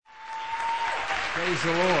Praise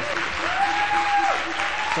the Lord.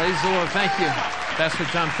 Praise the Lord. Thank you. Pastor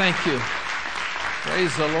Tom, thank you.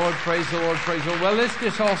 Praise the Lord. Praise the Lord. Praise the Lord. Well, let's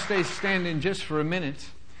just all stay standing just for a minute.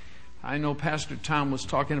 I know Pastor Tom was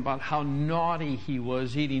talking about how naughty he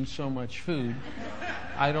was eating so much food.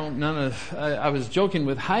 I was joking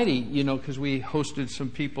with Heidi, because we hosted some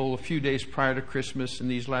people a few days prior to Christmas in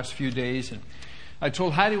these last few days. And I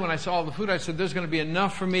told Heidi when I saw all the food, I said, there's going to be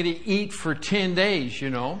enough for me to eat for 10 days,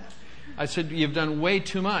 I said, you've done way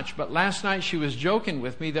too much. But last night she was joking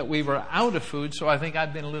with me that we were out of food, so I think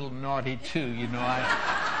I've been a little naughty too, you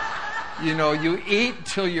eat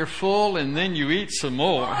till you're full and then you eat some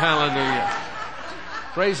more. Hallelujah.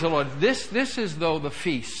 Praise the Lord. This is though the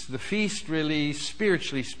feast. The feast really,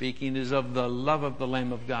 spiritually speaking, is of the love of the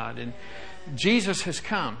Lamb of God. And Jesus has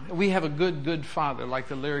come. We have a good, good Father, like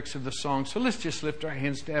the lyrics of the song. So let's just lift our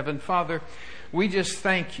hands to heaven. Father, we just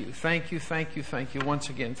thank you. Thank you, thank you, thank you once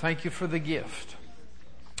again. Thank you for the gift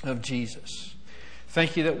of Jesus.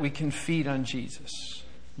 Thank you that we can feed on Jesus.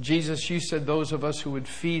 Jesus, you said those of us who would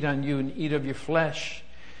feed on you and eat of your flesh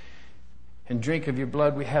and drink of your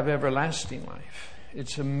blood, we have everlasting life.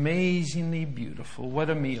 It's amazingly beautiful. What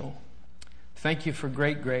a meal. Thank you for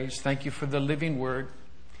great grace. Thank you for the living word.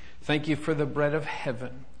 Thank you for the bread of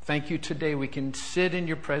heaven. Thank you today we can sit in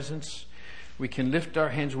your presence. We can lift our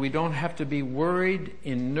hands. We don't have to be worried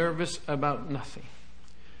and nervous about nothing.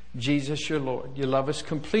 Jesus, your Lord. You love us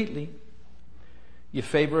completely. You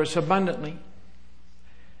favor us abundantly.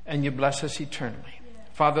 And you bless us eternally.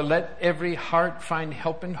 Father, let every heart find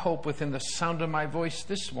help and hope within the sound of my voice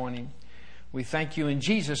this morning. We thank you in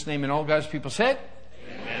Jesus' name. And all God's people said,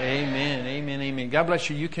 Amen. Amen, amen, amen. God bless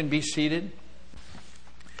you. You can be seated.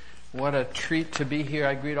 What a treat to be here.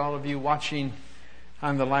 I greet all of you watching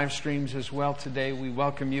on the live streams as well today. We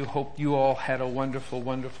welcome you. Hope you all had a wonderful,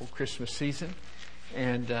 wonderful Christmas season.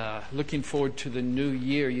 And looking forward to the new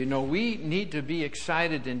year. We need to be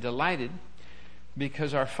excited and delighted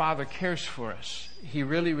because our Father cares for us. He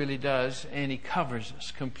really, really does. And He covers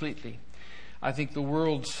us completely. I think the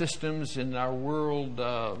world systems and our world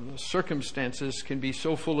circumstances can be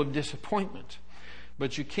so full of disappointment.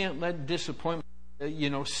 But you can't let disappointment,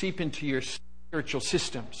 seep into your spiritual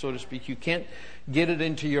system, so to speak. You can't get it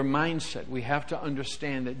into your mindset. We have to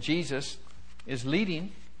understand that Jesus is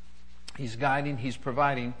leading, He's guiding, He's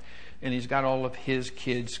providing, and He's got all of His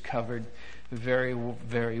kids covered very,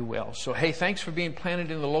 very well. So, hey, thanks for being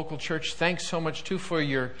planted in the local church. Thanks so much, too, for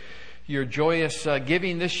your joyous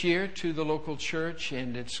giving this year to the local church.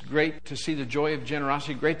 And it's great to see the joy of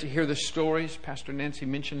generosity. Great to hear the stories. Pastor Nancy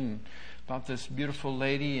mentioned about this beautiful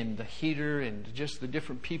lady and the heater and just the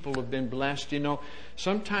different people have been blessed.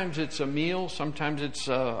 Sometimes it's a meal, sometimes it's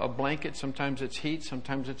a blanket, sometimes it's heat,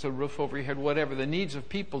 sometimes it's a roof over your head, whatever. The needs of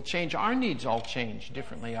people change. Our needs all change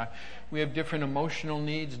differently. We have different emotional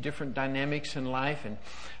needs, different dynamics in life. And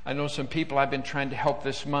I know some people I've been trying to help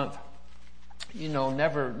this month,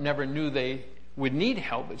 never knew they would need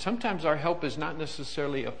help. But sometimes our help is not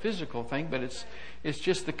necessarily a physical thing, but it's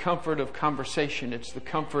just the comfort of conversation. It's the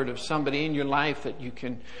comfort of somebody in your life that you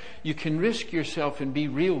can risk yourself and be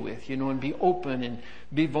real with, and be open and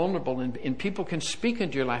be vulnerable. And people can speak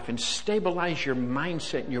into your life and stabilize your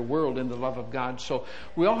mindset and your world in the love of God. So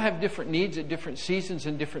we all have different needs at different seasons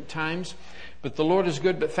and different times. But the Lord is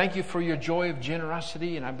good. But thank you for your joy of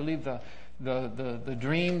generosity. And I believe the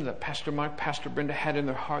dream that Pastor Mark, Pastor Brenda had in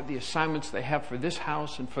their heart, the assignments they have for this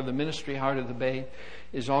house and for the ministry Heart of the Bay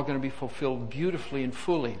is all going to be fulfilled beautifully and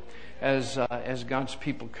fully as God's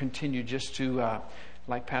people continue just to,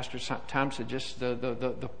 like Pastor Tom said, just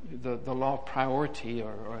the law of priority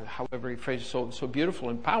or however he phrased it, so beautiful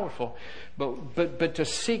and powerful. But to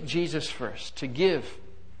seek Jesus first, to give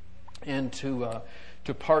and to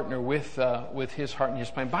partner with His heart and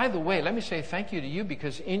His plan. By the way, let me say thank you to you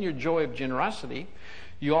because in your joy of generosity,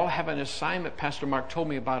 you all have an assignment Pastor Mark told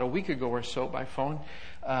me about a week ago or so by phone.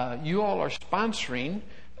 You all are sponsoring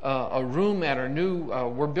a room at our new,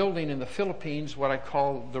 we're building in the Philippines what I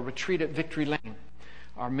call the retreat at Victory Lane.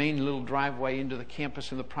 Our main little driveway into the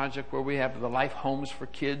campus in the project where we have the life homes for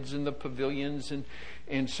kids and the pavilions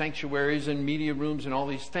and sanctuaries and media rooms and all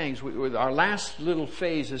these things. Our last little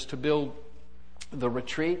phase is to build the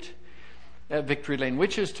retreat at Victory Lane,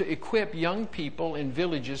 which is to equip young people in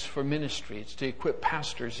villages for ministry. It's to equip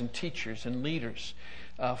pastors and teachers and leaders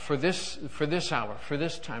for this hour, for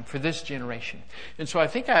this time, for this generation. And so I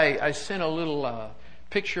think I sent a little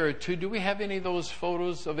picture or two. Do we have any of those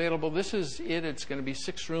photos available? This is it. It's going to be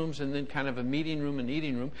 6 rooms and then kind of a meeting room and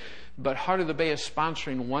eating room. But Heart of the Bay is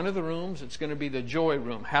sponsoring one of the rooms. It's going to be the Joy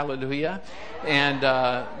Room. Hallelujah. And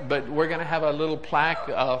but we're going to have a little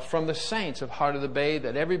plaque from the saints of Heart of the Bay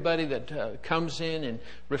that everybody that comes in and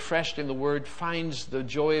refreshed in the Word finds the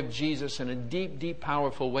joy of Jesus in a deep, deep,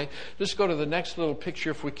 powerful way. Let's go to the next little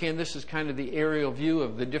picture if we can. This is kind of the aerial view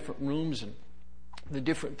of the different rooms and the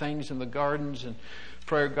different things in the gardens and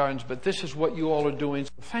prayer gardens, but this is what you all are doing.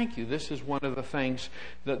 So thank you. This is one of the things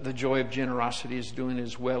that the Joy of Generosity is doing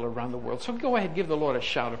as well around the world. So go ahead, give the Lord a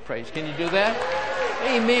shout of praise. Can you do that?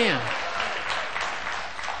 Amen.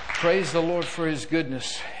 Praise the Lord for His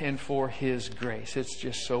goodness and for His grace. It's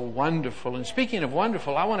just so wonderful. And speaking of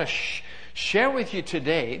wonderful, I want to share with you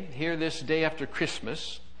today, here this day after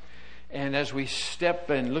Christmas, and as we step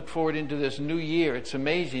and look forward into this new year, it's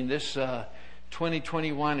amazing. This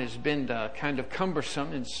 2021 has been kind of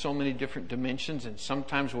cumbersome in so many different dimensions, and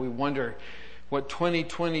sometimes we wonder what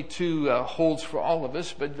 2022 holds for all of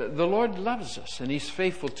us. But the Lord loves us, and He's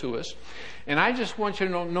faithful to us. And I just want you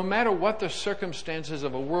to know, no matter what the circumstances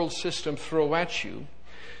of a world system throw at you,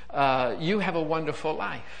 you have a wonderful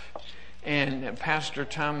life. And Pastor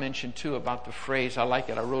Tom mentioned too about the phrase, I like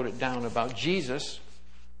it, I wrote it down, about Jesus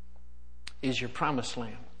is your promised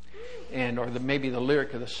land. Or maybe the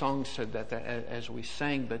lyric of the song said that as we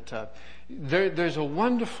sang. But there's a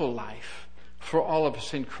wonderful life for all of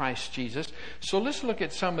us in Christ Jesus. So let's look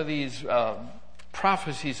at some of these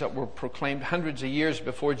prophecies that were proclaimed hundreds of years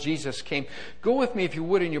before Jesus came. Go with me, if you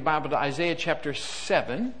would, in your Bible to Isaiah chapter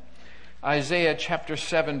 7. Isaiah chapter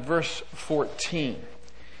 7, verse 14.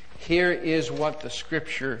 Here is what the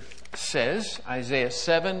Scripture says. Isaiah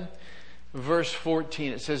 7, verse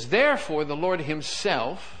 14. It says, "Therefore the Lord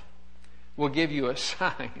Himself will give you a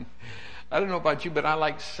sign." I don't know about you, but I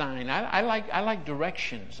like sign. I like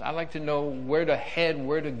directions. I like to know where to head,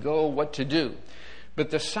 where to go, what to do.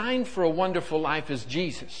 But the sign for a wonderful life is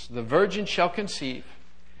Jesus. The virgin shall conceive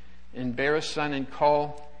and bear a son and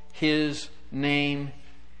call His name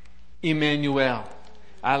Emmanuel.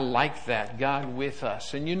 I like that. God with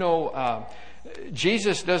us. And you know,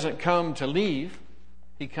 Jesus doesn't come to leave.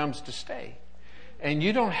 He comes to stay. And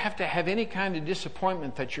you don't have to have any kind of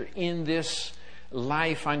disappointment that you're in this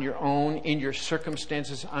life on your own, in your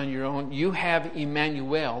circumstances on your own. You have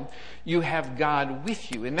Emmanuel. You have God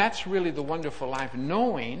with you. And that's really the wonderful life,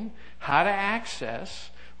 knowing how to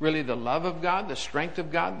access really the love of God, the strength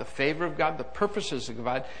of God, the favor of God, the purposes of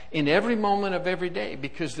God in every moment of every day,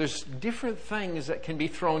 because there's different things that can be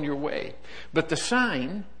thrown your way. But the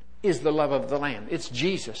sign is the love of the Lamb. It's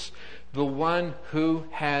Jesus, the one who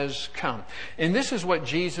has come. And this is what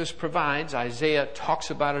Jesus provides. Isaiah talks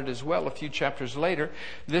about it as well a few chapters later.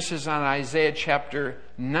 This is on Isaiah chapter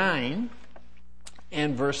 9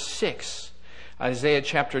 and verse 6. Isaiah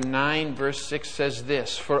chapter 9 verse 6 says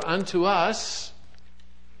this, "For unto us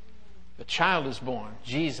a child is born."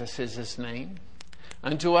 Jesus is His name.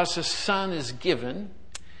 "Unto us a son is given,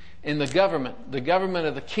 and the government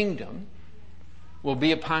of the kingdom will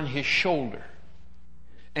be upon His shoulder.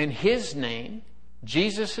 And His name,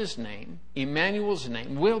 Jesus' name, Emmanuel's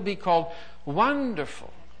name, will be called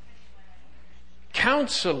Wonderful,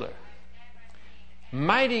 Counselor,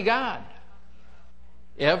 Mighty God,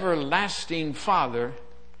 Everlasting Father,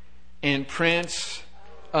 and Prince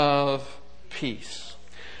of Peace."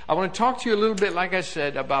 I want to talk to you a little bit, like I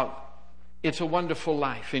said, about it's a wonderful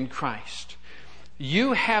life in Christ.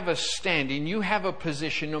 You have a standing, you have a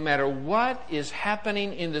position, no matter what is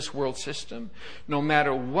happening in this world system, no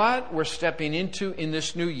matter what we're stepping into in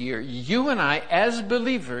this new year, you and I, as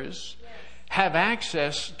believers, have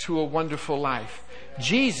access to a wonderful life.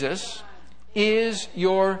 Jesus is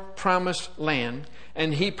your promised land,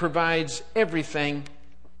 and He provides everything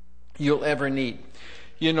you'll ever need.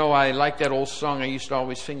 You know, I like that old song I used to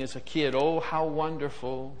always sing as a kid. "Oh, how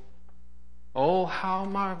wonderful, oh, how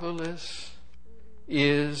marvelous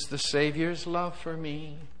is the Savior's love for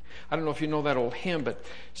me." I don't know if you know that old hymn, but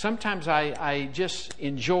sometimes I just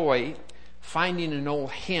enjoy finding an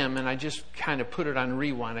old hymn and I just kind of put it on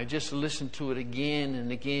rewind. I just listen to it again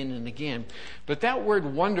and again and again. But that word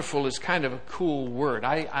wonderful is kind of a cool word.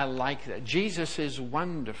 I like that. Jesus is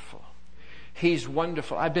wonderful. He's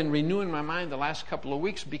wonderful. I've been renewing my mind the last couple of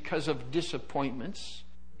weeks because of disappointments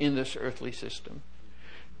in this earthly system.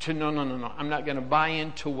 No. I'm not going to buy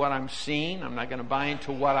into what I'm seeing. I'm not going to buy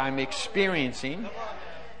into what I'm experiencing.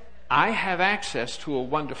 I have access to a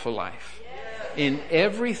wonderful life in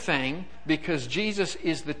everything because Jesus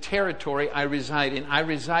is the territory I reside in. I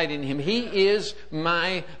reside in Him. He is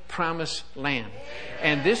my promised land.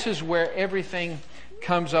 And this is where everything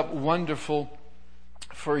comes up wonderful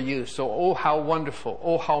for you. So, oh, how wonderful,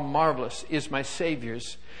 oh, how marvelous is my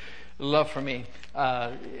Savior's love for me.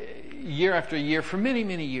 Year after year, for many,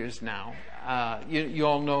 many years now, you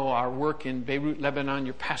all know our work in Beirut, Lebanon.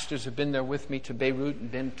 Your pastors have been there with me to Beirut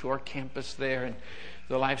and been to our campus there and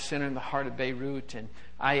the Life Center in the heart of Beirut. And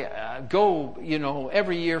I go,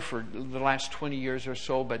 every year for the last 20 years or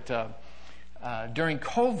so. But during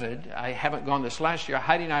COVID, I haven't gone this last year.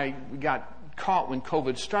 Heidi and I got caught when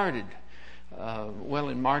COVID started.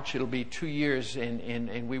 In March it'll be 2 years,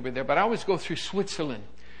 and we were there. But I always go through Switzerland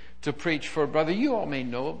to preach for a brother you all may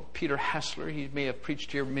know, Peter Hassler. He may have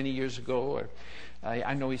preached here many years ago, or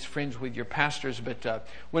I know he's friends with your pastors. But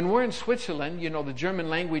when we're in Switzerland, the German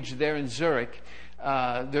language there in Zurich,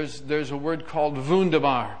 there's a word called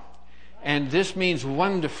wunderbar. And this means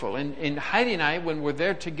wonderful. And Heidi and I, when we're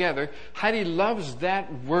there together, Heidi loves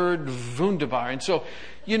that word wunderbar. And so,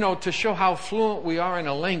 to show how fluent we are in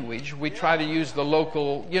a language, we try to use the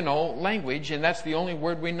local, language, and that's the only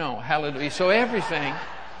word we know. Hallelujah. So everything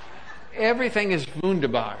is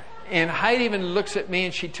wunderbar. And Heidi even looks at me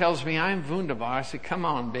and she tells me, I'm wunderbar. I said, come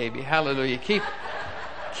on, baby. Hallelujah. Keep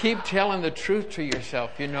telling the truth to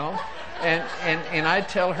yourself, And I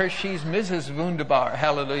tell her she's Mrs. Wunderbar,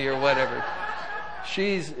 hallelujah, or whatever.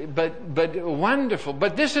 But wonderful.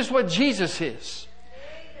 But this is what Jesus is.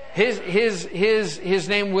 His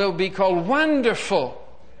name will be called Wonderful.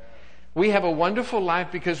 We have a wonderful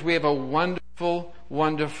life because we have a wonderful,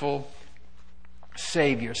 wonderful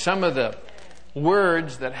Savior. Some of the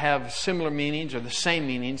words that have similar meanings or the same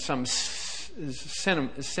meaning, some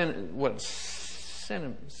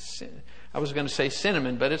I was going to say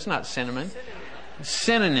cinnamon, but it's not cinnamon.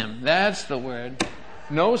 Synonym. That's the word.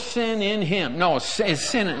 No sin in him. No,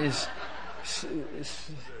 sin is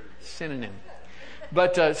synonym.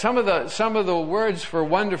 But some of the words for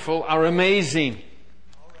wonderful are amazing,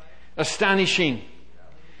 astonishing,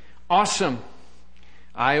 awesome,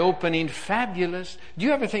 eye-opening, fabulous. Do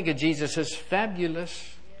you ever think of Jesus as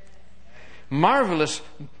fabulous, marvelous,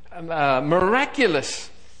 miraculous,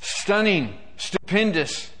 stunning,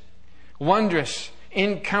 stupendous, wondrous,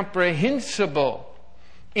 incomprehensible,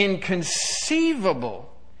 inconceivable,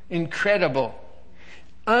 incredible,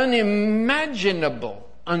 unimaginable,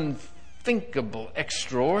 unthinkable,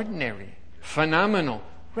 extraordinary, phenomenal,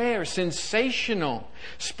 rare, sensational,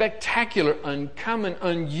 spectacular, uncommon,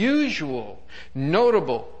 unusual,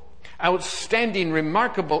 notable, outstanding,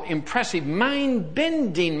 remarkable, impressive,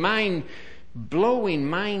 mind-bending, mind-blowing,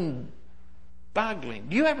 mind-boggling.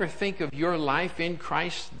 Do you ever think of your life in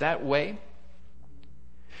Christ that way?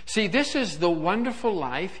 See, this is the wonderful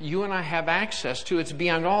life you and I have access to. It's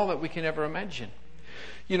beyond all that we can ever imagine.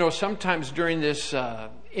 Sometimes during this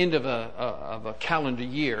end of a calendar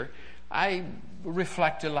year, I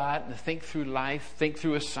reflect a lot and think through life, think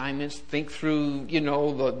through assignments, think through,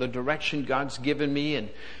 the direction God's given me and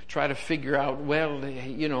try to figure out,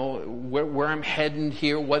 where I'm heading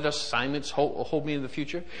here, what assignments hold me in the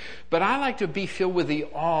future. But I like to be filled with the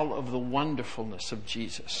awe of the wonderfulness of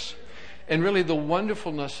Jesus. And really the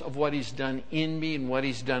wonderfulness of what He's done in me and what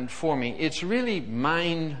He's done for me. It's really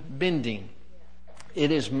mind-bending.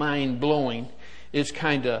 It is mind-blowing. It's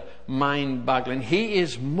kind of mind-boggling. He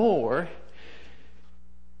is more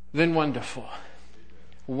than wonderful.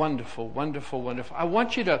 Wonderful, wonderful, wonderful. I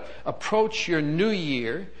want you to approach your new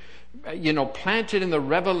year, planted in the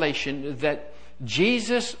revelation that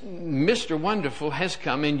Jesus, Mr. Wonderful, has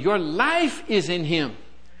come and your life is in Him.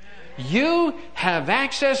 You have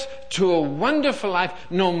access to a wonderful life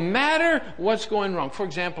no matter what's going wrong. For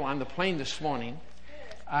example, on the plane this morning,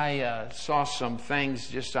 I saw some things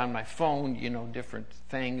just on my phone, different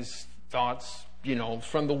things, thoughts,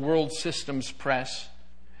 from the World Systems Press,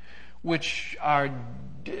 which are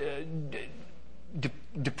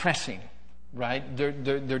depressing, right? They're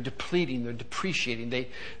depleting, they're depreciating.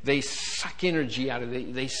 They suck energy out of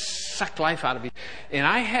it. They suck life out of it. And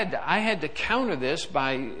I had to counter this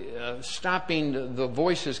by stopping the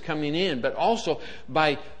voices coming in, but also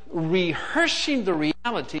by rehearsing the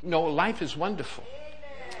reality. No, life is wonderful.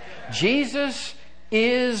 Jesus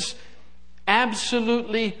is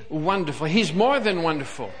absolutely wonderful. He's more than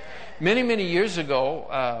wonderful. Many, many years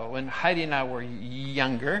ago, when Heidi and I were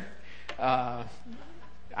younger, I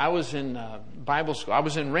was in Bible school. I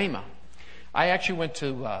was in Rhema. I actually went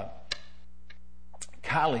to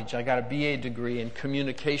college. I got a BA degree in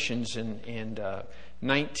communications in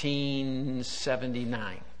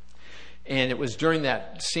 1979. And it was during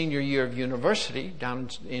that senior year of university down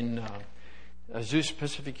in Azusa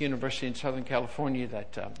Pacific University in Southern California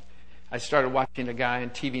that I started watching a guy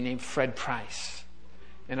on TV named Fred Price.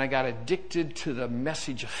 And I got addicted to the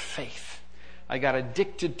message of faith. I got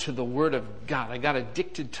addicted to the Word of God. I got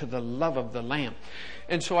addicted to the love of the Lamb.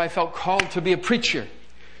 And so I felt called to be a preacher.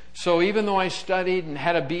 So even though I studied and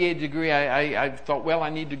had a BA degree, I thought, well, I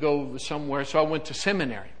need to go somewhere. So I went to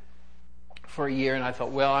seminary for a year, and I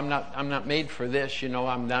thought, well, I'm not made for this.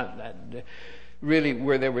 I'm not really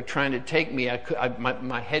where they were trying to take me.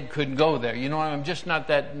 My head couldn't go there. I'm just not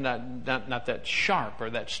that sharp or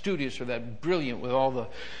that studious or that brilliant with all the,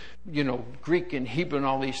 Greek and Hebrew and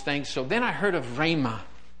all these things. So then I heard of Rhema.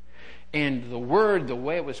 And the Word, the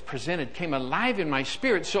way it was presented, came alive in my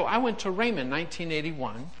spirit. So I went to Rhema in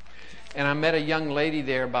 1981. And I met a young lady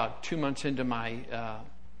there about 2 months into my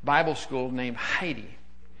Bible school named Heidi.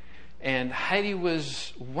 And Heidi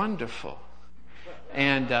was wonderful.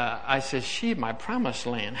 And I said, she my promised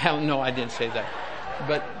land. Hell, no, I didn't say that.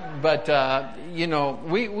 But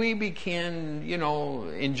we began,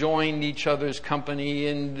 enjoying each other's company.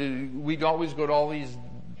 And we'd always go to all these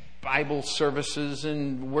Bible services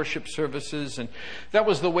and worship services. And that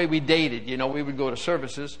was the way we dated. We would go to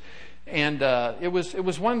services. And it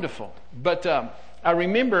was wonderful. But I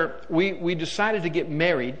remember we decided to get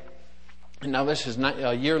married. And now this is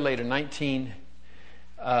a year later,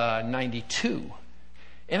 1992.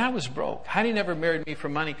 And I was broke. Heidi never married me for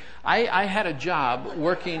money. I had a job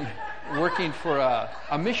working for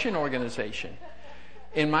a mission organization.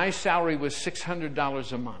 And my salary was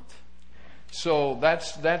 $600 a month. So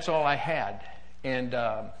that's all I had. And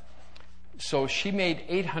so she made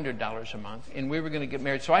 $800 a month, and we were going to get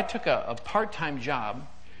married. So I took a part-time job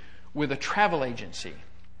with a travel agency.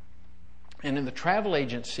 And in the travel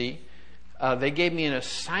agency, they gave me an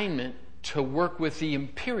assignment to work with the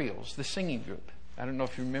Imperials, the singing group. I don't know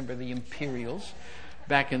if you remember the Imperials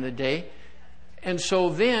back in the day. And so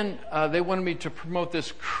then they wanted me to promote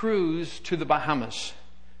this cruise to the Bahamas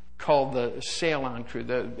called the Sail On Cruise.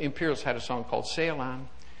 The Imperials had a song called Sail On.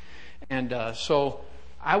 And so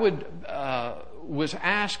I was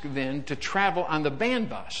asked then to travel on the band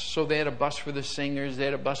bus. So they had a bus for the singers, they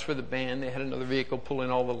had a bus for the band, they had another vehicle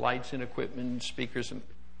pulling all the lights and equipment and speakers, and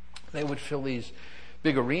they would fill these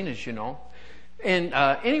big arenas, And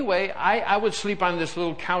anyway, I would sleep on this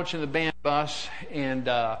little couch in the band bus, and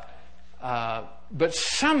but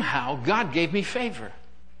somehow God gave me favor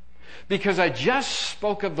because I just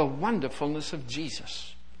spoke of the wonderfulness of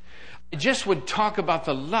Jesus. I just would talk about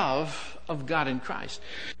the love of God in Christ.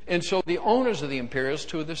 And so the owners of the Imperials,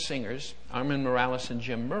 two of the singers, Armin Morales and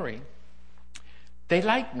Jim Murray, they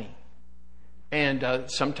liked me. And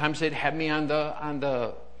sometimes they'd have me on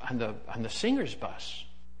the singers bus,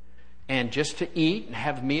 and just to eat and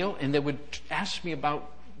have a meal, and they would ask me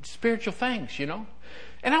about spiritual things, And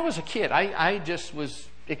I was a kid. I just was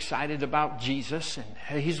excited about Jesus, and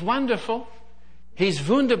He's wonderful. He's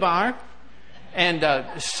wunderbar. And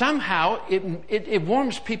somehow it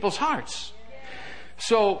warms people's hearts.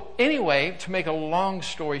 So anyway, to make a long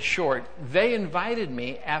story short, they invited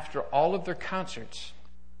me after all of their concerts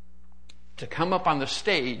to come up on the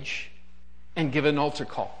stage and give an altar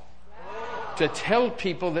call. To tell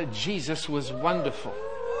people that Jesus was wonderful.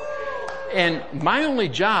 And my only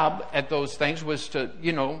job at those things was to,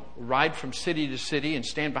 ride from city to city and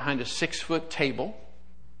stand behind a 6-foot table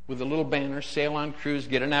with a little banner, Sail On Cruise,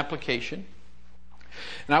 get an application.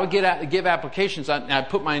 And I would give applications on, and I'd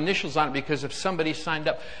put my initials on it because if somebody signed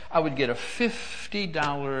up, I would get a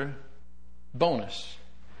 $50 bonus.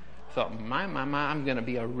 I thought, my, I'm going to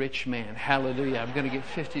be a rich man. Hallelujah. I'm going to get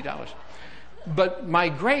 $50. But my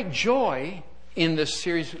great joy in this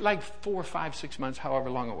series, like 4, 5, 6 months, however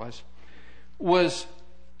long it was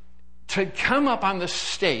to come up on the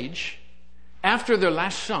stage after their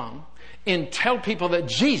last song and tell people that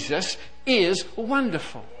Jesus is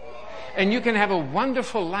wonderful. And you can have a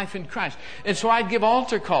wonderful life in Christ. And so I'd give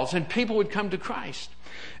altar calls and people would come to Christ.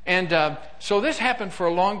 And so this happened for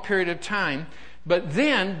a long period of time. But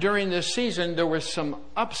then during this season, there were some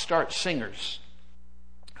upstart singers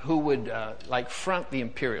who would front the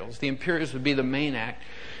Imperials. The Imperials would be the main act.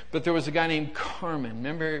 But there was a guy named Carmen.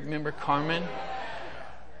 Remember Carmen?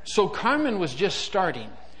 So Carmen was just starting.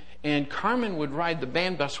 And Carmen would ride the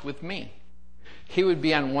band bus with me. He would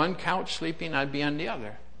be on one couch sleeping, I'd be on the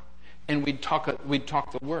other. And we'd talk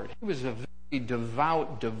the Word. He was a very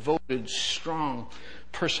devout, devoted, strong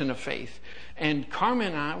person of faith. And Carmen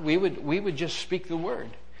and I, we would just speak the Word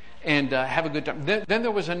and have a good time. Then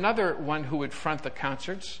there was another one who would front the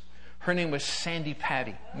concerts. Her name was Sandy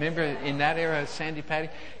Patty. Remember in that era, Sandy Patty?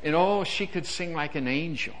 And she could sing like an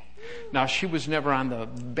angel. Now, she was never on the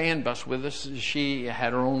band bus with us. She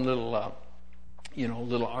had her own little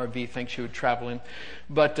RV thing she would travel in.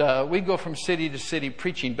 But we'd go from city to city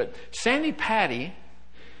preaching. But Sandy Patty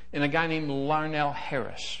and a guy named Larnell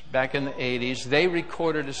Harris back in the 80s. They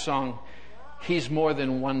recorded a song, He's More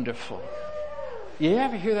Than Wonderful. You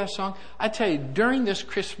ever hear that song? I tell you, during this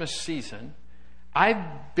Christmas season,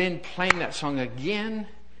 I've been playing that song again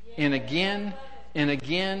and again and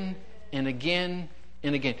again and again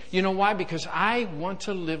and again. You know why? Because I want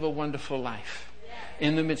to live a wonderful life.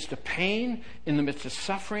 In the midst of pain, in the midst of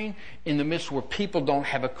suffering, in the midst where people don't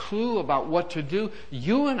have a clue about what to do,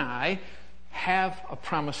 you and I have a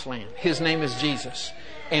promised land. His name is Jesus.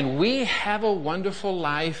 And we have a wonderful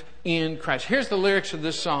life in Christ. Here's the lyrics of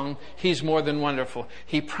this song, He's More Than Wonderful.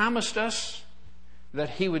 He promised us that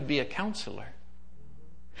He would be a counselor,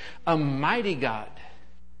 a mighty God,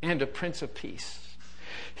 and a Prince of Peace.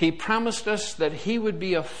 He promised us that He would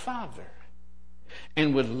be a Father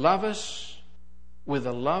and would love us with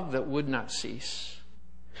a love that would not cease.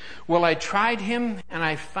 Well, I tried Him and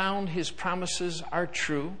I found His promises are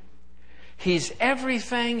true. He's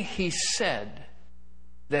everything He said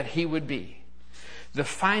that He would be. The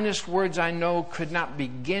finest words I know could not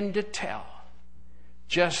begin to tell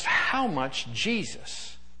just how much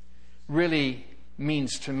Jesus really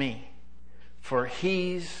means to me. For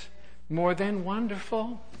He's more than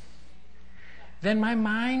wonderful than my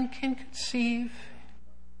mind can conceive.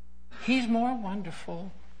 He's more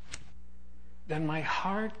wonderful than my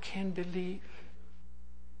heart can believe.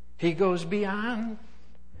 He goes beyond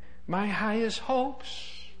my highest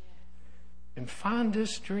hopes and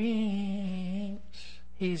fondest dreams.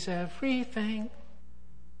 He's everything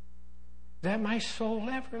that my soul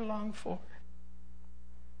ever longed for.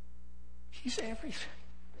 He's everything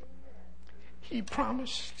He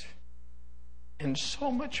promised and so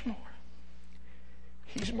much more.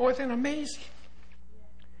 He's more than amazing.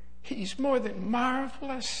 He's more than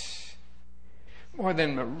marvelous, more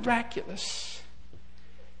than miraculous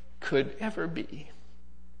could ever be.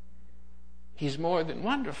 He's more than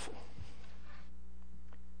wonderful.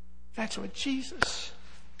 That's what Jesus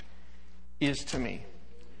is to me.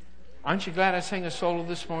 Aren't you glad I sang a solo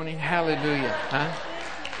this morning? Hallelujah. Huh?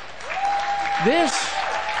 This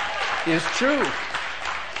is true.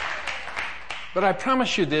 But I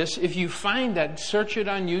promise you this, if you find that, search it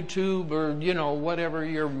on YouTube or, whatever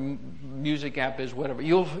your music app is, whatever,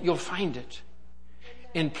 you'll find it.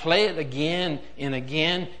 And play it again and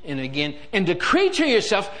again and again. And decree to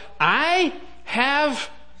yourself, I have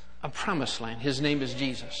a promised land. His name is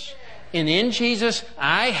Jesus. And in Jesus,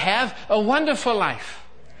 I have a wonderful life.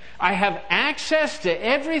 I have access to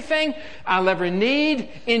everything I'll ever need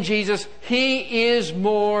in Jesus. He is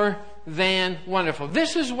more than wonderful.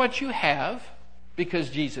 This is what you have because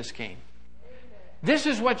Jesus came. This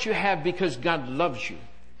is what you have because God loves you.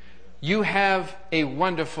 You have a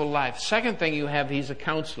wonderful life. Second thing you have, He's a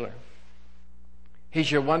counselor.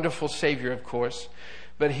 He's your wonderful Savior, of course,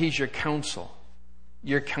 but He's your counsel,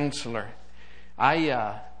 your counselor.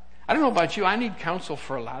 I don't know about you. I need counsel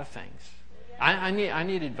for a lot of things. I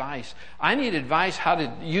need advice. I need advice how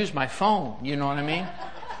to use my phone. You know what I mean?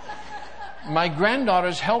 My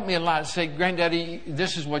granddaughters help me a lot. Say, Granddaddy,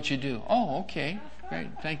 this is what you do. Oh, okay, great,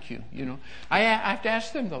 thank you. I have to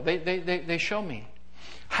ask them though. They show me.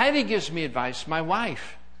 Heidi gives me advice. My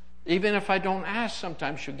wife, even if I don't ask,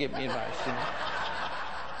 sometimes she'll give me advice.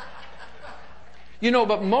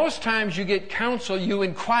 But most times you get counsel, you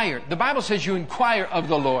inquire. The Bible says you inquire of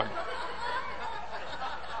the Lord.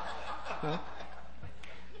 Huh?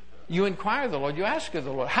 You inquire of the Lord. You ask of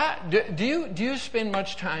the Lord. Do you spend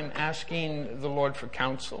much time asking the Lord for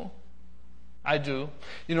counsel? I do.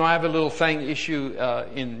 I have a little issue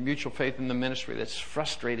in Mutual Faith in the ministry that's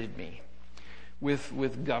frustrated me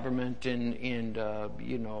with government and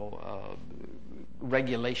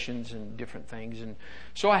regulations and different things. And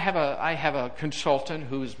so I have a consultant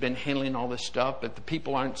who's been handling all this stuff, but the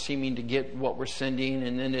people aren't seeming to get what we're sending,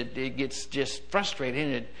 and then it gets just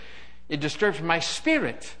frustrating. It disturbs my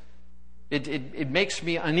spirit. It makes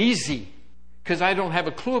me uneasy because I don't have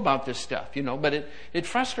a clue about this stuff, but it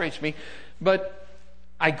frustrates me. But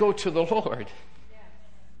I go to the Lord.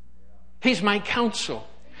 He's my counsel.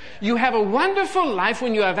 You have a wonderful life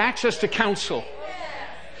when you have access to counsel.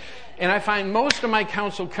 And I find most of my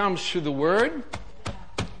counsel comes through the Word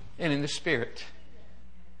and in the Spirit.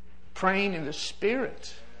 Praying in the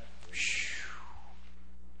Spirit.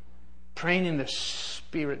 Praying in the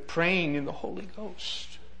Spirit. Praying in the Holy Ghost.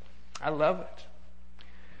 I love it.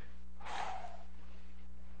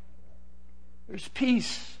 There's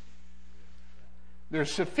peace.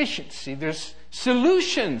 There's sufficiency. There's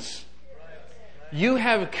solutions. You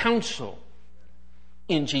have counsel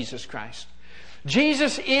in Jesus Christ.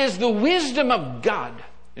 Jesus is the wisdom of God.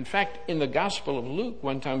 In fact, in the Gospel of Luke,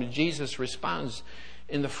 one time Jesus responds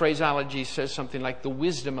in the phraseology says something like the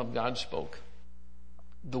wisdom of God spoke.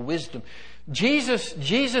 The wisdom. Jesus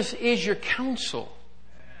is your counsel.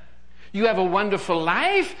 You have a wonderful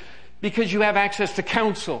life because you have access to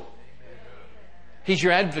counsel. He's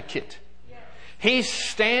your advocate. He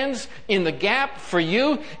stands in the gap for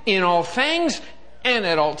you in all things and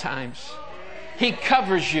at all times. He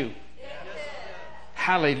covers you.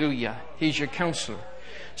 Hallelujah. He's your counselor.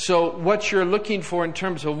 So what you're looking for in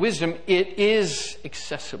terms of wisdom, it is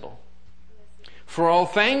accessible for all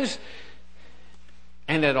things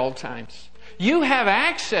and at all times. You have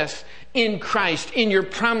access in Christ, in your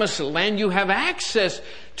promised land. You have access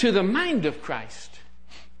to the mind of Christ.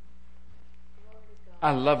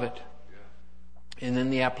 I love it. And then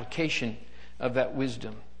the application of that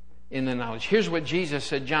wisdom in the knowledge. Here's what Jesus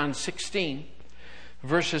said, John 16,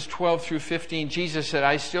 verses 12 through 15. Jesus said,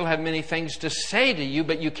 I still have many things to say to you,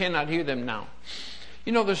 but you cannot hear them now.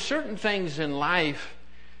 You know, there's certain things in life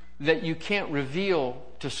that you can't reveal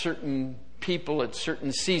to certain people at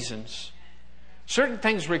certain seasons. Certain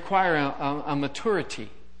things require a maturity.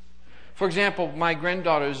 For example, my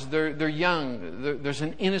granddaughters, they're young. There's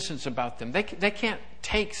an innocence about them. They can't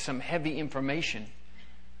take some heavy information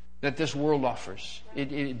that this world offers.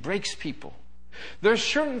 It breaks people. There's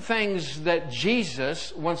certain things that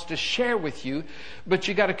Jesus wants to share with you, but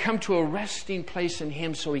you got to come to a resting place in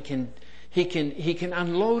Him so He can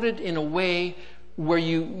unload it in a way where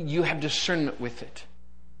you have discernment with it.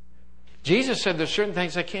 Jesus said there's certain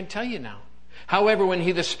things I can't tell you now. However, when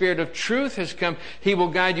the Spirit of truth has come, He will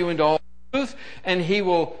guide you into all truth, and He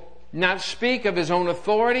will not speak of His own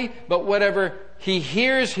authority, but whatever He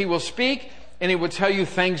hears, He will speak, and He will tell you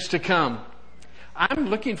things to come. I'm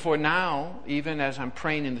looking for now, even as I'm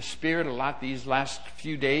praying in the Spirit a lot these last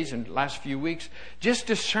few days and last few weeks, just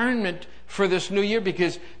discernment for this new year,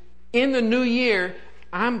 because in the new year,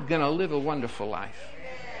 I'm going to live a wonderful life.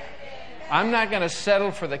 I'm not going to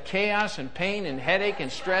settle for the chaos and pain and headache and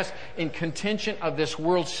stress and contention of this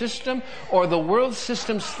world system or the world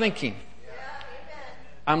system's thinking.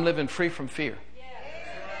 I'm living free from fear.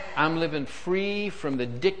 I'm living free from the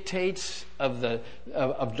dictates of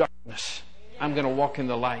darkness. I'm going to walk in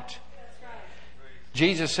the light.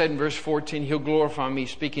 Jesus said in verse 14, He'll glorify me,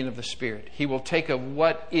 speaking of the Spirit. He will take of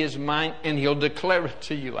what is mine and He'll declare it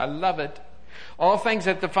to you. I love it. All things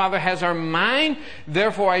that the Father has are mine.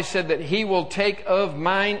 Therefore I said that He will take of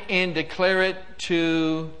mine and declare it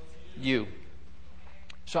to you.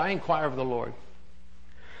 So I inquire of the Lord.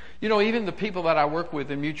 You know, even the people that I work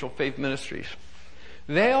with in Mutual Faith Ministries,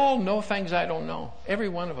 they all know things I don't know. Every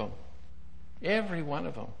one of them. Every one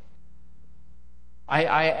of them. I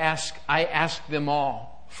ask them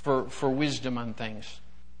all for wisdom on things.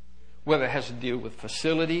 Whether it has to deal with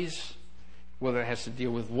facilities, whether it has to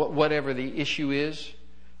deal with whatever the issue is.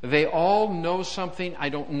 They all know something I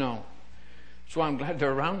don't know. So I'm glad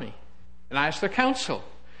they're around me. And I ask their counsel.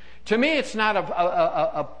 To me, it's not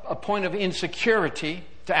a point of insecurity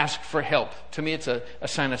to ask for help. To me, it's a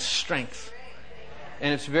sign of strength.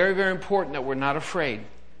 And it's very, very important that we're not afraid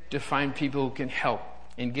to find people who can help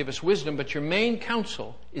and give us wisdom. But your main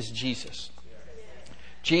counsel is Jesus.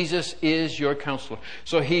 Jesus is your counselor.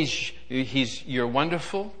 So He's your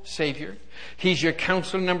wonderful Savior. He's your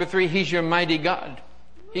counselor. Number 3, He's your mighty God.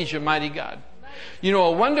 He's your mighty God. You know,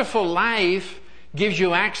 a wonderful life gives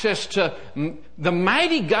you access to the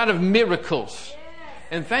mighty God of miracles.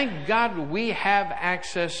 And thank God we have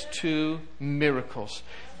access to miracles.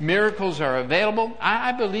 Miracles are available.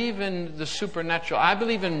 I believe in the supernatural. I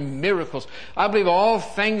believe in miracles. I believe all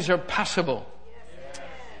things are possible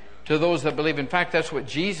to those that believe. In fact, that's what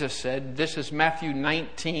Jesus said. This is Matthew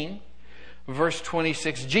 19, verse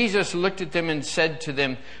 26. Jesus looked at them and said to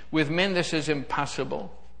them, with men this is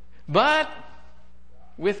impossible, but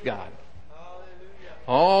with God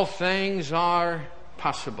all things are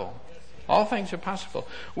possible. All things are possible.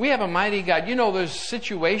 We have a mighty God. You know, there's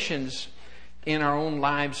situations in our own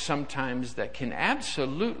lives sometimes that can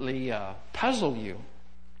absolutely puzzle you.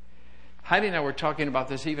 Heidi and I were talking about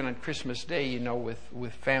this even on Christmas Day, you know,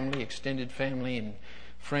 with family, extended family and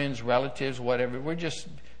friends, relatives, whatever. We're just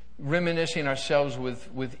reminiscing ourselves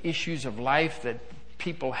with issues of life that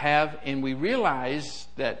people have, and we realize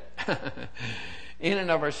that in and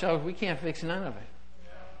of ourselves, we can't fix none of it.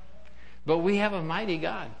 But we have a mighty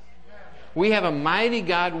God. We have a mighty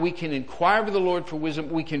God. We can inquire of the Lord for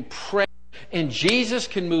wisdom. We can pray, and Jesus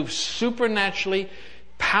can move supernaturally,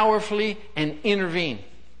 powerfully, and intervene.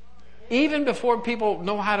 Even before people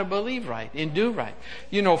know how to believe right and do right.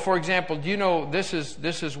 You know, for example, do you know this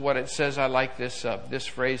is what it says? I like this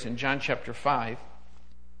phrase in John chapter 5,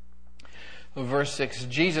 Verse 6,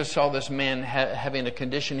 Jesus saw this man having a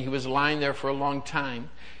condition. He was lying there for a long time.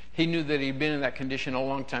 He knew that he'd been in that condition a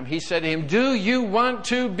long time. He said to him, do you want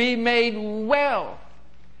to be made well?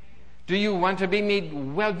 Do you want to be made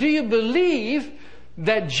well? Do you believe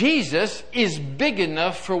that Jesus is big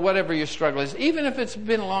enough for whatever your struggle is, even if it's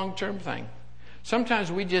been a long-term thing?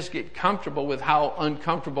 Sometimes we just get comfortable with how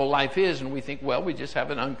uncomfortable life is, and we think, well, we just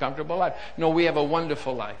have an uncomfortable life. No, we have a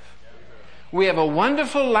wonderful life. We have a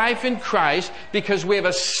wonderful life in Christ because we have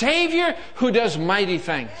a Savior who does mighty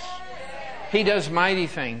things. He does mighty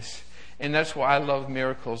things. And that's why I love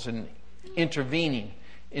miracles and intervening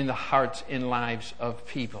in the hearts and lives of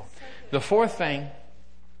people. The fourth thing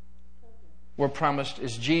we're promised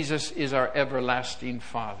is Jesus is our everlasting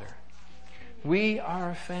Father. We are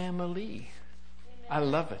a family. I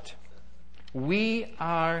love it. We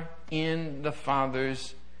are in the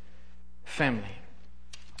Father's family.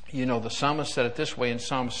 You know, the psalmist said it this way in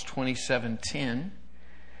Psalms 27:10.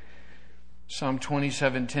 Psalm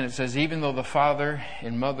 27:10, it says, even though the father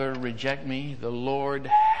and mother reject me, the Lord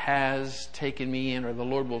has taken me in, or the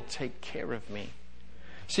Lord will take care of me.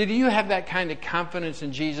 See, do you have that kind of confidence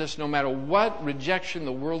in Jesus no matter what rejection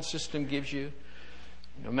the world system gives you?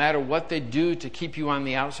 No matter what they do to keep you on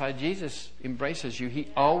the outside, Jesus embraces you. He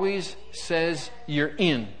always says you're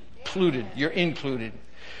included. You're included.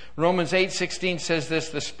 Romans 8:16 says this,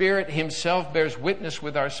 the Spirit Himself bears witness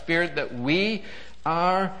with our spirit that we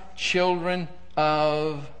are children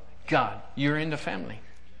of God. You're in the family.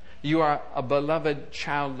 You are a beloved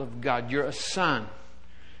child of God. You're a son.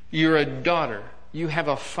 You're a daughter. You have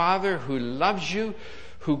a Father who loves you,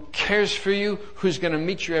 who cares for you, who's going to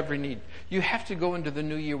meet your every need. You have to go into the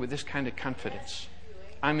new year with this kind of confidence.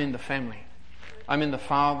 I'm in the family. I'm in the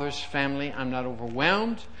Father's family. I'm not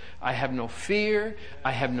overwhelmed. I have no fear.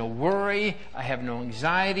 I have no worry. I have no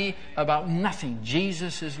anxiety about nothing.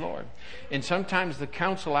 Jesus is Lord. And sometimes the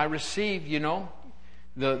counsel I receive, you know,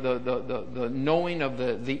 the knowing of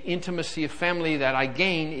the intimacy of family that I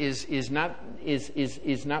gain is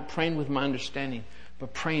not praying with my understanding,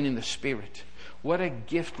 but praying in the Spirit. What a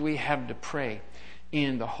gift we have to pray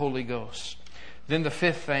in the Holy Ghost. Then the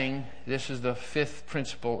fifth thing, this is the fifth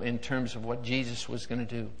principle in terms of what Jesus was going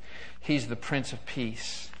to do. He's the Prince of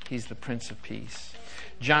Peace. He's the Prince of Peace.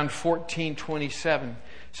 John 14:27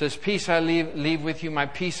 says, peace I leave with you, my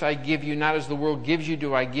peace I give you, not as the world gives you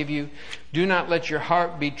do I give you. Do not let your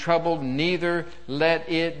heart be troubled, neither let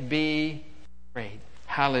it be afraid.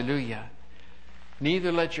 Hallelujah.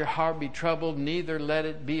 Neither let your heart be troubled, neither let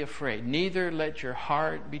it be afraid. Neither let your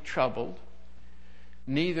heart be troubled,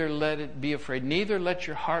 neither let it be afraid. Neither let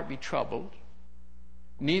your heart be troubled,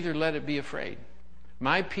 neither let it be afraid.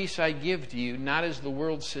 My peace I give to you, not as the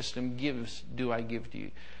world system gives, do I give to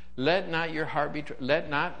you. Let not your heart be let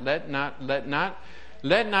not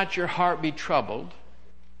your heart be troubled,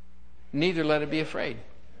 neither let it be afraid.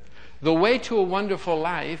 The way to a wonderful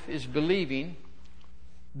life is believing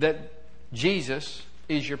that Jesus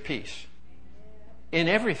is your peace in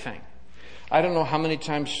everything. I don't know how many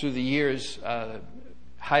times through the years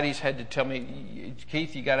Heidi's had to tell me,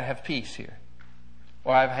 Keith, you got to have peace here.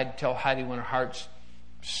 Or I've had to tell Heidi when her heart's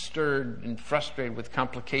stirred and frustrated with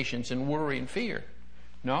complications and worry and fear.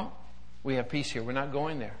 No, we have peace here. We're not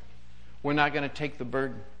going there. We're not going to take the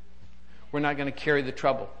burden. We're not going to carry the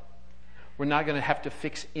trouble. We're not going to have to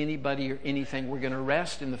fix anybody or anything. We're going to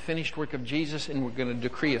rest in the finished work of Jesus, and we're going to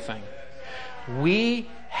decree a thing. We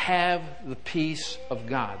have the peace of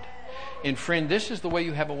God. And friend, this is the way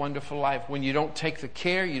you have a wonderful life. When you don't take the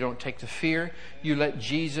care, you don't take the fear, you let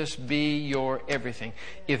Jesus be your everything.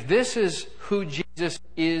 If this is who Jesus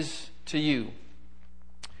is to you,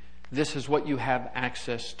 this is what you have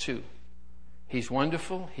access to. He's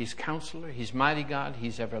wonderful. He's Counselor. He's Mighty God.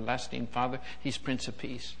 He's Everlasting Father. He's Prince of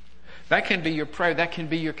Peace. That can be your prayer. That can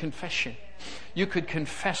be your confession. You could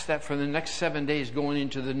confess that for the next 7 days going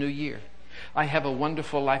into the new year. I have a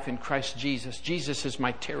wonderful life in Christ Jesus. Jesus is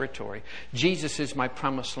my territory. Jesus is my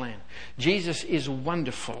promised land. Jesus is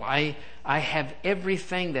wonderful. I have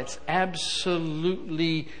everything that's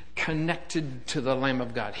absolutely connected to the Lamb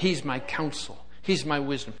of God. He's my counsel. He's my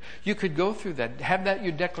wisdom. You could go through that. Have that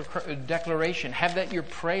your declaration. Have that your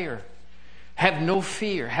prayer. Have no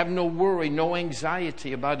fear. Have no worry. No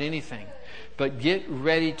anxiety about anything. But get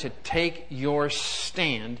ready to take your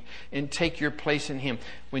stand and take your place in Him.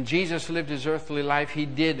 When Jesus lived His earthly life, He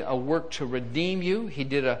did a work to redeem you. He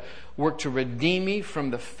did a work to redeem me from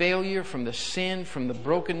the failure, from the sin, from the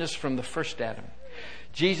brokenness, from the first Adam.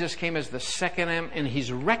 Jesus came as the second Adam, and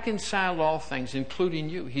He's reconciled all things, including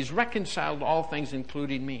you. He's reconciled all things,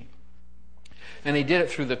 including me. And He did it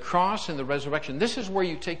through the cross and the resurrection. This is where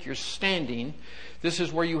you take your standing. This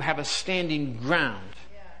is where you have a standing ground.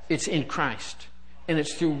 It's in Christ. And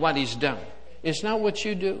it's through what He's done. It's not what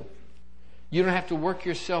you do. You don't have to work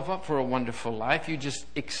yourself up for a wonderful life. You just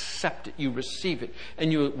accept it. You receive it.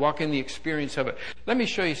 And you walk in the experience of it. Let me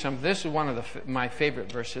show you something. This is one of my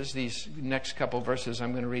favorite verses. These next couple verses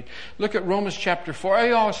I'm going to read. Look at Romans chapter 4. Are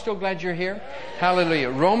you all still glad you're here? Hallelujah.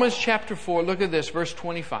 Romans chapter 4. Look at this. Verse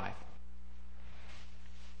 25.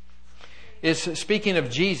 It's speaking of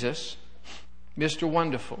Jesus, Mr.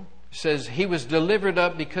 Wonderful. It says, He was delivered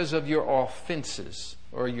up because of your offenses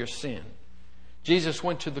or your sin. Jesus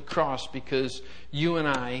went to the cross because you and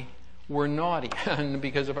I were naughty and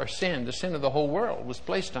because of our sin. The sin of the whole world was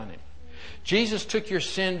placed on Him. Jesus took your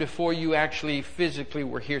sin before you actually physically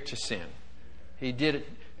were here to sin. He did it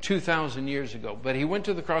 2,000 years ago. But He went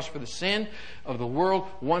to the cross for the sin of the world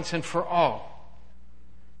once and for all.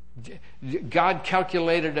 God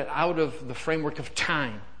calculated it out of the framework of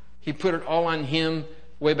time. He put it all on Him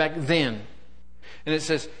way back then. And it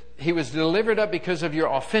says, He was delivered up because of your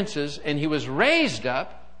offenses, and He was raised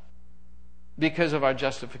up because of our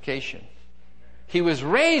justification. He was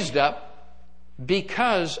raised up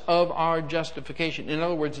because of our justification. In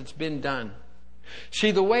other words, it's been done.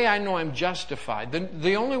 See, the way I know I'm justified,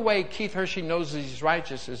 the only way Keith Hershey knows that he's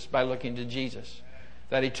righteous is by looking to Jesus.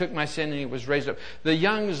 That He took my sin and He was raised up. The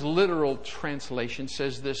Young's literal translation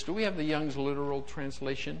says this. Do we have the Young's literal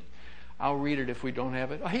translation? I'll read it if we don't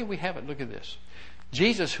have it. Oh, hey, we have it. Look at this.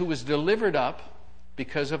 Jesus, who was delivered up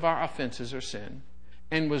because of our offenses or sin,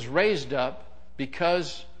 and was raised up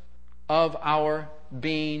because of our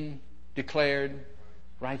being declared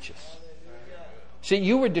righteous. See,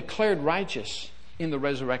 you were declared righteous in the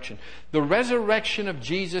resurrection. The resurrection of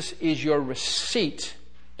Jesus is your receipt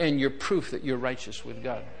and your proof that you're righteous with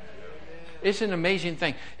God. It's an amazing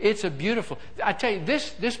thing. It's a beautiful... I tell you,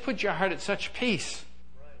 this puts your heart at such peace.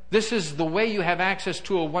 This is the way you have access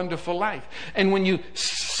to a wonderful life. And when you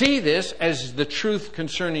see this as the truth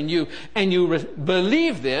concerning you, and you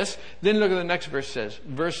believe this, then look at the next verse says.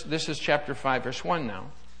 This is chapter 5, verse 1 now.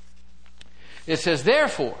 It says,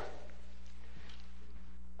 Therefore,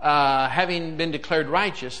 having been declared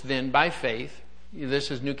righteous then by faith,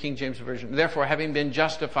 this is New King James Version, therefore having been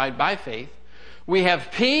justified by faith, we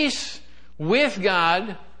have peace with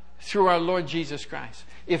God through our Lord Jesus Christ.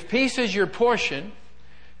 If peace is your portion,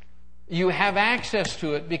 you have access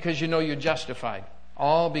to it because you know you're justified.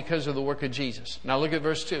 All because of the work of Jesus. Now look at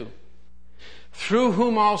verse 2. Through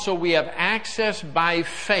whom also we have access by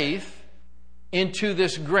faith into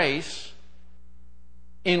this grace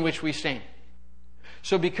in which we stand.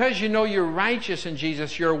 So because you know you're righteous in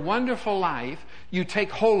Jesus, your wonderful life, you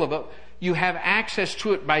take hold of it. You have access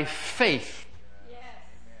to it by faith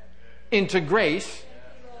into grace,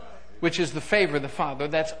 which is the favor of the Father.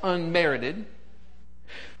 That's unmerited.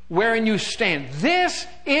 Wherein you stand. This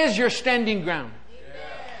is your standing ground.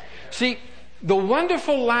 See, the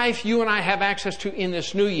wonderful life you and I have access to in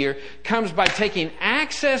this new year comes by taking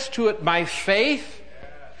access to it by faith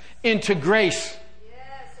into grace.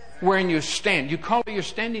 Wherein you stand. You call it your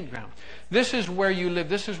standing ground. This is where you live.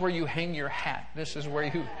 This is where you hang your hat. This is where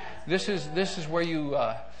you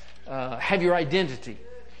have your identity.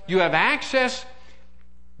 You have access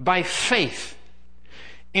by faith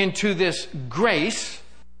into this grace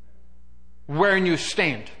wherein you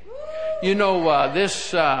stand. You know,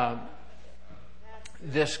 this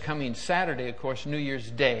coming Saturday, of course, New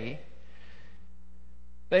Year's Day,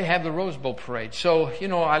 they have the Rose Bowl parade. So, you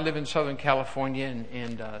know, I live in Southern California,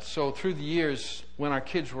 and so through the years, when our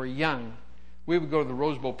kids were young, we would go to the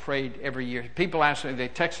Rose Bowl parade every year. People asked me, they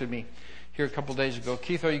texted me here a couple days ago,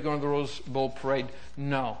 Keith, are you going to the Rose Bowl parade?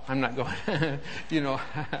 No, I'm not going. You know,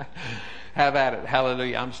 have at it.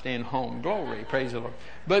 Hallelujah. I'm staying home. Glory. Praise the Lord.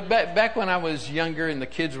 But back when I was younger and the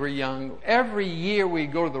kids were young, every year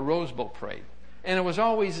we'd go to the Rose Bowl parade. And it was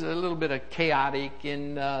always a little bit of chaotic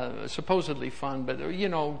and supposedly fun, but, you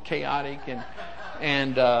know, chaotic.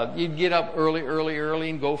 And you'd get up early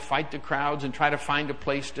and go fight the crowds and try to find a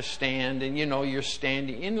place to stand. And, you know, you're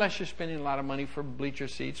standing, unless you're spending a lot of money for bleacher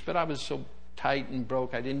seats. But I was so tight and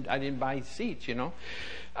broke, I didn't buy seats, you know.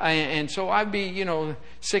 And so I'd be, you know,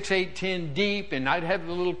 6, 8, 10 deep, and I'd have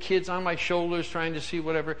the little kids on my shoulders trying to see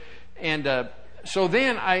whatever. And so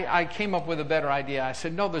then I came up with a better idea. I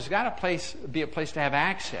said, no, there's got to be a place to have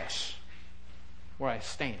access where I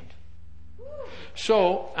stand.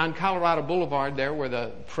 So on Colorado Boulevard there, where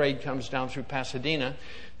the parade comes down through Pasadena,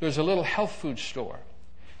 there's a little health food store.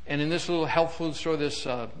 And in this little health food store, this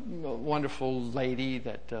wonderful lady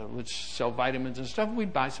that would sell vitamins and stuff,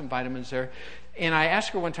 we'd buy some vitamins there. And I asked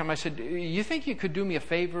her one time, I said, you think you could do me a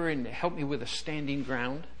favor and help me with a standing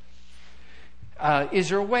ground? Is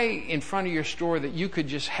there a way in front of your store that you could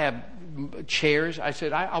just have chairs? I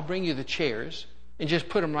said, I'll bring you the chairs and just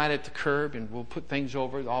put them right at the curb, and we'll put things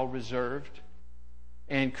over, all reserved.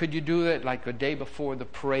 And could you do it like a day before the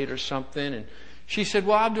parade or something? And she said,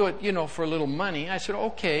 well, I'll do it, for a little money. I said,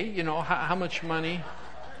 okay, how much money?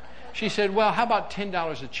 She said, well, how about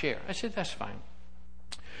 $10 a chair? I said, that's fine.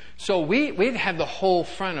 So we'd have the whole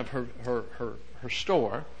front of her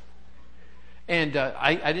store. And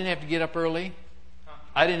I didn't have to get up early.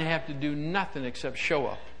 I didn't have to do nothing except show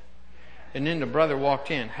up. And then the brother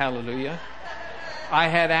walked in. Hallelujah. I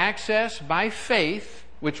had access by faith,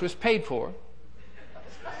 which was paid for,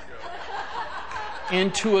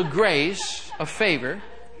 into a grace, a favor,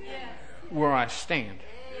 where I stand.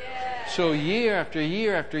 So year after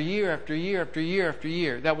year after year after year after year after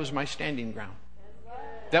year, that was my standing ground.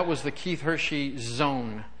 That was the Keith Hershey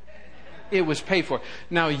zone. It was paid for.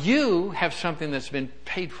 Now you have something that's been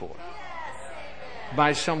paid for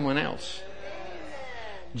by someone else.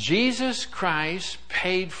 Jesus Christ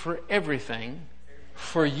paid for everything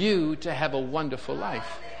for you to have a wonderful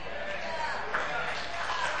life.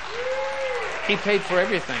 He paid for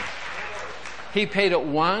everything. He paid it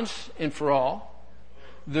once and for all.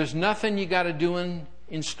 There's nothing you got to do in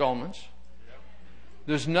installments.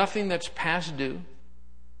 There's nothing that's past due.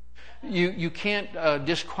 You can't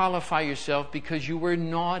disqualify yourself because you were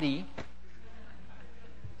naughty.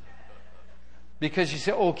 Because you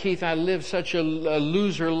say, oh, Keith, I live such a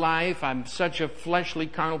loser life. I'm such a fleshly,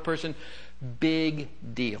 carnal person. Big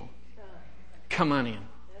deal. Come on in.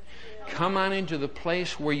 Come on into the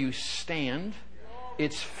place where you stand.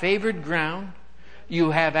 It's favored ground. You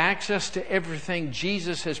have access to everything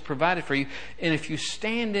Jesus has provided for you. And if you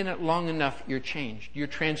stand in it long enough, you're changed. You're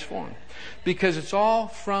transformed. Because it's all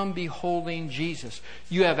from beholding Jesus.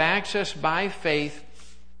 You have access by faith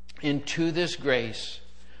into this grace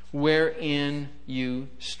wherein you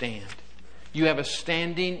stand. You have a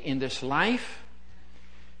standing in this life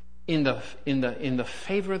in the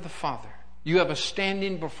favor of the Father. You have a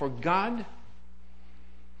standing before God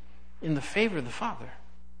in the favor of the Father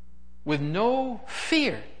with no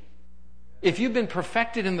fear. If you've been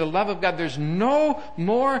perfected in the love of God, there's no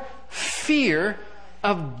more fear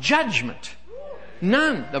of judgment.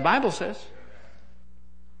 None, the Bible says.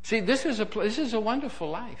 See, this is a wonderful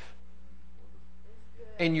life.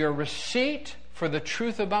 And your receipt for the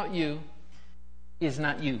truth about you is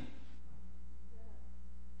not you.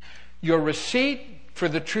 Your receipt for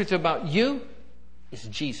the truth about you is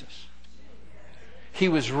Jesus. He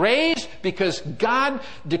was raised because God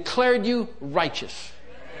declared you righteous.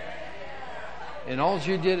 And all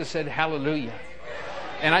you did is said, hallelujah.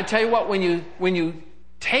 And I tell you what, when you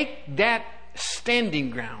take that standing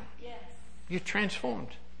ground, you're transformed.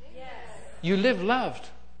 You live loved.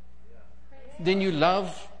 Then you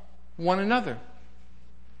love one another.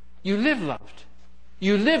 You live loved.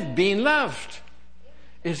 You live being loved.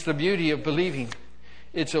 It's the beauty of believing.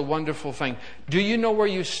 It's a wonderful thing. Do you know where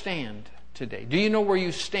you stand today? Do you know where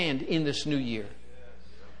you stand in this new year?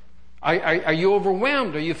 Are you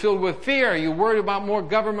overwhelmed? Are you filled with fear? Are you worried about more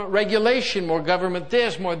government regulation, more government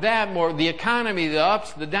this, more that, more the economy, the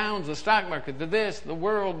ups, the downs, the stock market, the this, the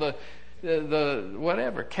world, the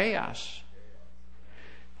whatever, chaos?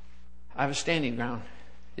 I have a standing ground.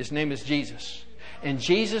 His name is Jesus. And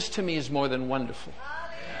Jesus to me is more than wonderful.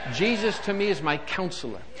 Jesus to me is my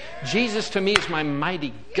counselor. Jesus to me is my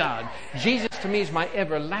mighty God. Jesus to me is my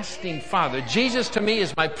everlasting Father. Jesus to me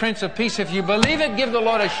is my Prince of Peace. If you believe it, give the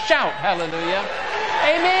Lord a shout. Hallelujah.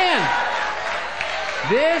 Amen.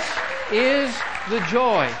 This is the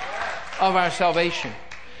joy of our salvation.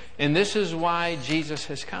 And this is why Jesus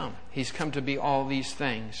has come. He's come to be all these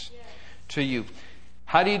things to you.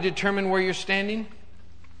 How do you determine where you're standing?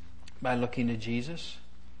 By looking to Jesus,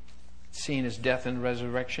 seeing His death and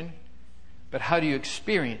resurrection. But how do you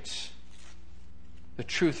experience the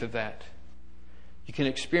truth of that? You can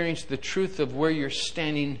experience the truth of where you're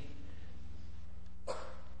standing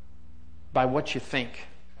by what you think.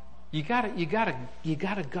 You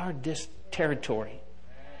gotta guard this territory.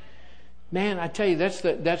 Man, I tell you, that's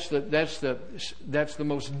the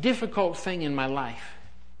most difficult thing in my life.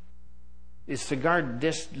 Is to guard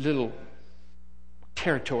this little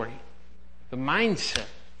territory. The mindset.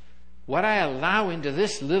 What I allow into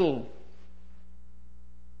this little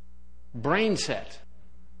brain set.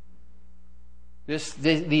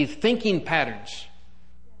 The thinking patterns.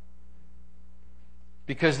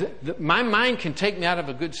 Because my mind can take me out of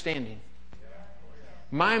a good standing.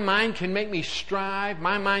 My mind can make me strive.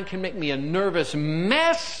 My mind can make me a nervous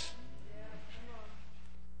mess.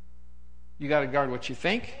 You got to guard what you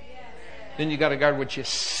think. Then you got to guard what you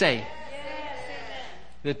say.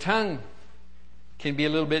 The tongue can be a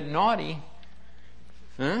little bit naughty.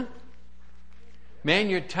 Huh? Man,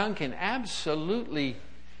 your tongue can absolutely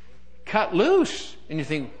cut loose. And you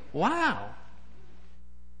think, wow.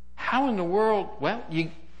 How in the world? Well,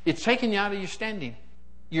 it's taking you out of your standing.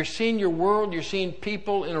 You're seeing your world, you're seeing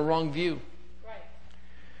people in a wrong view. Right.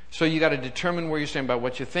 So you got to determine where you stand by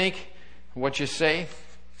what you think, what you say,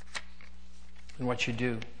 and what you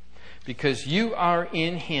do. Because you are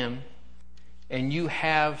in Him and you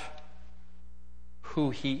have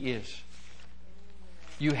who He is.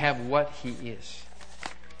 You have what He is.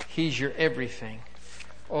 He's your everything.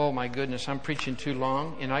 Oh my goodness, I'm preaching too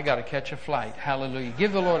long and I got to catch a flight. Hallelujah.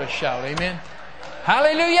 Give the Lord a shout. Amen.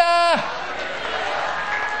 Hallelujah.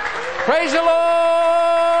 Praise the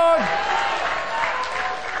Lord.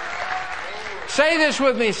 Say this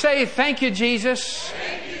with me. Say, thank you, Jesus.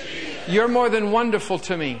 You're more than wonderful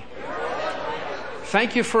to me.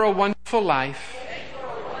 Thank you for a wonderful life.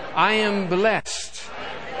 I am blessed.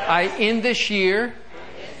 I end this year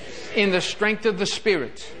in the strength of the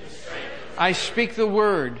Spirit. I speak the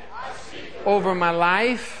word over my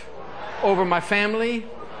life, over my family,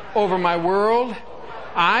 over my world.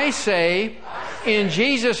 I say, in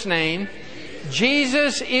Jesus' name,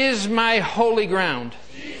 Jesus is my holy ground.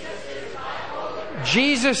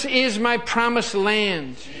 Jesus is my promised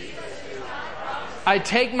land. I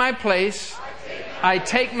take my place. I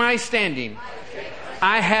take my standing.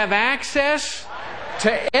 I have access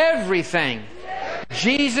to everything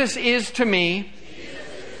Jesus is to me.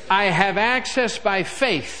 I have access by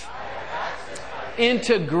faith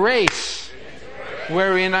into grace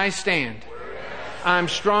wherein I stand. I'm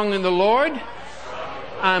strong in the Lord.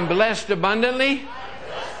 I'm blessed abundantly.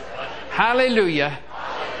 Hallelujah.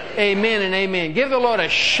 Amen and amen. Give the Lord a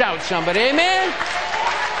shout, somebody. Amen.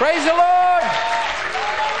 Praise the Lord.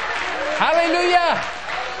 Hallelujah.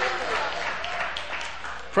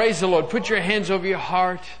 Praise the Lord. Put your hands over your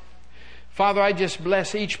heart. Father, I just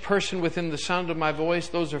bless each person within the sound of my voice.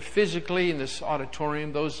 Those are physically in this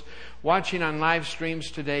auditorium. Those watching on live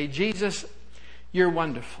streams today. Jesus, you're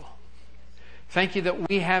wonderful. Thank you that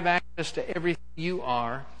we have access to everything you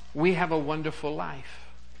are. We have a wonderful life.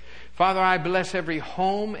 Father, I bless every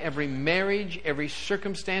home, every marriage, every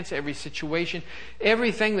circumstance, every situation,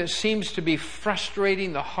 everything that seems to be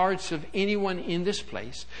frustrating the hearts of anyone in this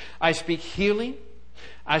place. I speak healing.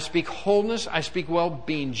 I speak wholeness. I speak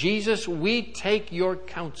well-being. Jesus, we take your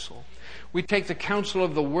counsel. We take the counsel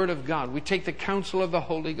of the Word of God. We take the counsel of the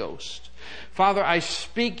Holy Ghost. Father, I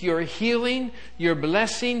speak your healing, your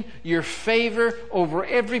blessing, your favor over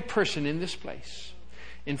every person in this place.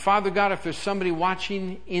 And Father God, if there's somebody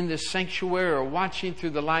watching in the sanctuary or watching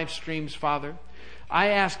through the live streams, Father, I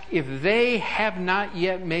ask if they have not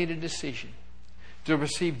yet made a decision to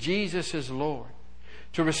receive Jesus as Lord,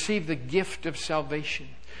 to receive the gift of salvation,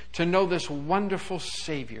 to know this wonderful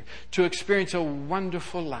Savior, to experience a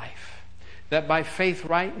wonderful life, that by faith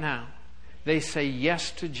right now, they say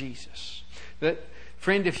yes to Jesus. That,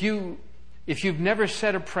 friend, if you've never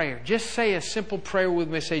said a prayer, just say a simple prayer with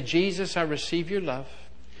me. Say, Jesus, I receive your love.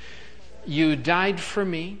 You died for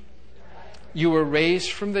me. You were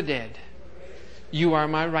raised from the dead. You are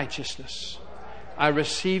my righteousness. I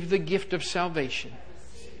receive the gift of salvation.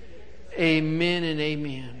 Amen and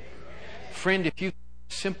amen. Friend, if you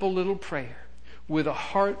simple little prayer with a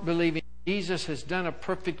heart believing Jesus has done a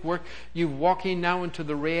perfect work, you're walking now into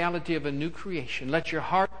the reality of a new creation. Let your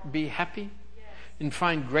heart be happy and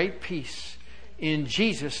find great peace in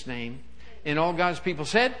Jesus' name. And all God's people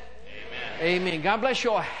said, amen. Amen. God bless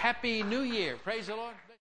you all. Happy New Year. Praise the Lord.